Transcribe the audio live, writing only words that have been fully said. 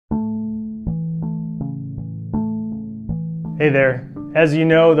Hey there. As you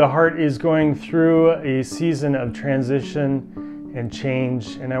know, the Heart is going through a season of transition and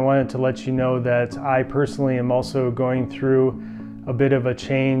change, and I wanted to let you know that I personally am also going through a bit of a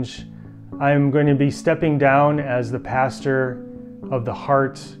change. I'm going to be stepping down as the pastor of the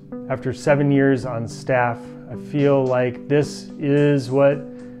Heart after 7 years on staff. I feel like this is what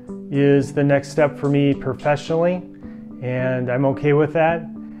is the next step for me professionally, and I'm okay with that.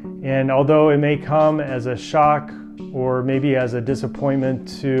 And although it may come as a shock or maybe as a disappointment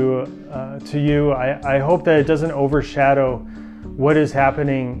to you, I hope that it doesn't overshadow what is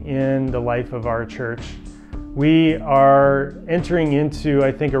happening in the life of our church. We are entering into,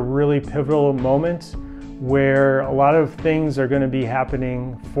 I think, a really pivotal moment where a lot of things are going to be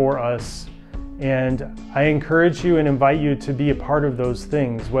happening for us. And I encourage you and invite you to be a part of those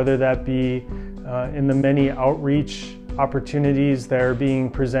things, whether that be in the many outreach opportunities that are being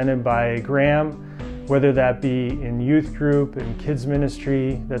presented by Graham, whether that be in youth group and kids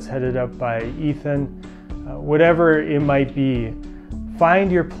ministry that's headed up by Ethan, whatever it might be.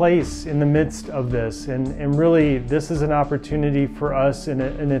 Find your place in the midst of this, and really this is an opportunity for us in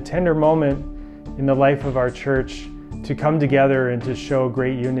a tender moment in the life of our church to come together and to show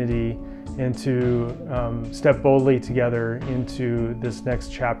great unity and to step boldly together into this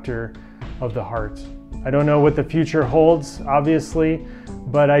next chapter of the Heart. I don't know what the future holds, obviously,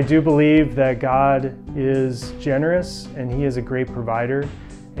 but I do believe that God is generous and He is a great provider,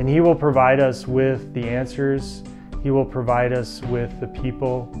 and He will provide us with the answers. He will provide us with the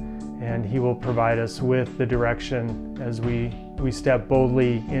people, and He will provide us with the direction as we step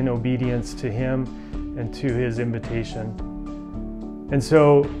boldly in obedience to Him and to His invitation. And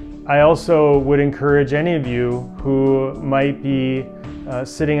so I also would encourage any of you who might be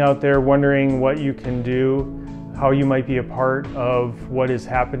sitting out there wondering what you can do, how you might be a part of what is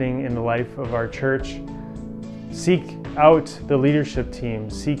happening in the life of our church. Seek out the leadership team,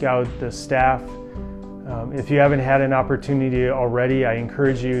 seek out the staff. If you haven't had an opportunity already, I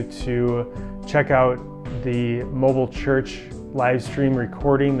encourage you to check out the mobile church live stream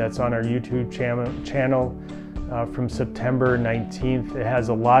recording that's on our YouTube channel from September 19th. It has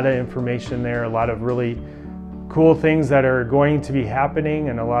a lot of information there, a lot of really cool things that are going to be happening,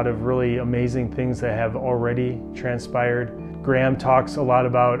 and a lot of really amazing things that have already transpired. Graham talks a lot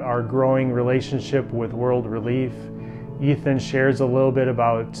about our growing relationship with World Relief. Ethan shares a little bit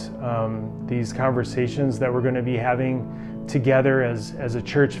about these conversations that we're going to be having together as a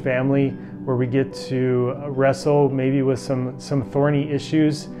church family, where we get to wrestle maybe with some thorny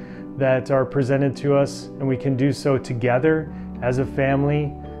issues that are presented to us, and we can do so together as a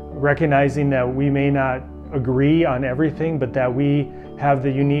family, recognizing that we may not agree on everything, but that we have the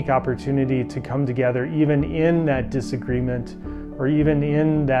unique opportunity to come together even in that disagreement, or even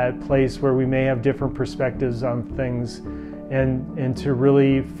in that place where we may have different perspectives on things, and to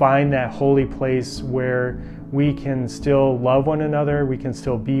really find that holy place where we can still love one another, we can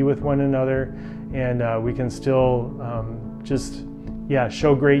still be with one another, and we can still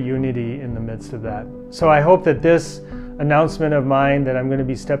show great unity in the midst of that. So I hope that this announcement of mine that I'm going to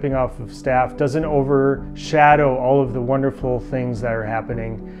be stepping off of staff doesn't overshadow all of the wonderful things that are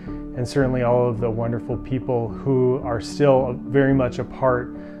happening, and certainly all of the wonderful people who are still very much a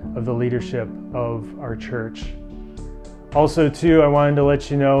part of the leadership of our church. Also too, I wanted to let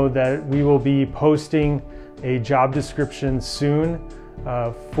you know that we will be posting a job description soon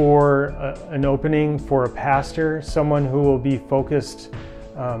for an opening for a pastor, someone who will be focused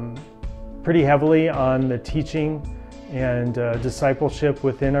pretty heavily on the teaching and discipleship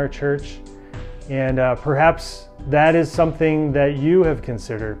within our church. And perhaps that is something that you have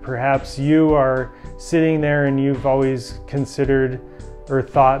considered. Perhaps you are sitting there and you've always considered or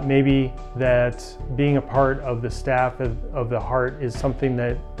thought maybe that being a part of the staff of the Heart is something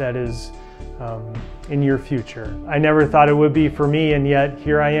that is in your future. I never thought it would be for me, and yet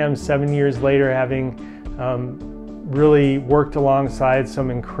here I am 7 years later, having really worked alongside some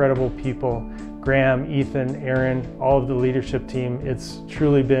incredible people. Graham, Ethan, Aaron, all of the leadership team. It's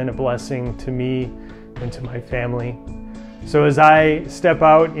truly been a blessing to me and to my family. So as I step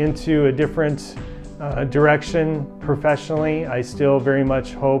out into a different direction professionally, I still very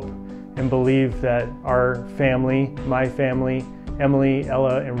much hope and believe that our family, my family, Emily,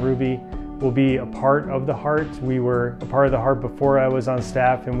 Ella, and Ruby, will be a part of the Heart. We were a part of the Heart before I was on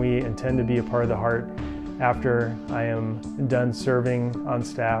staff, and we intend to be a part of the Heart after I am done serving on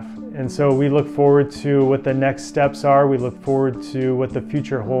staff. And so we look forward to what the next steps are. We look forward to what the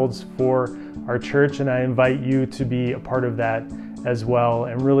future holds for our church, and I invite you to be a part of that as well,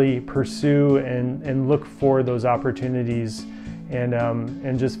 and really pursue and look for those opportunities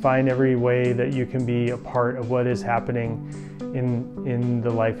and just find every way that you can be a part of what is happening in the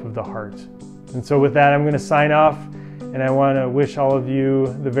life of the heart. And so with that, I'm going to sign off, and I want to wish all of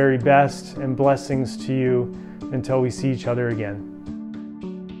you the very best and blessings to you until we see each other again.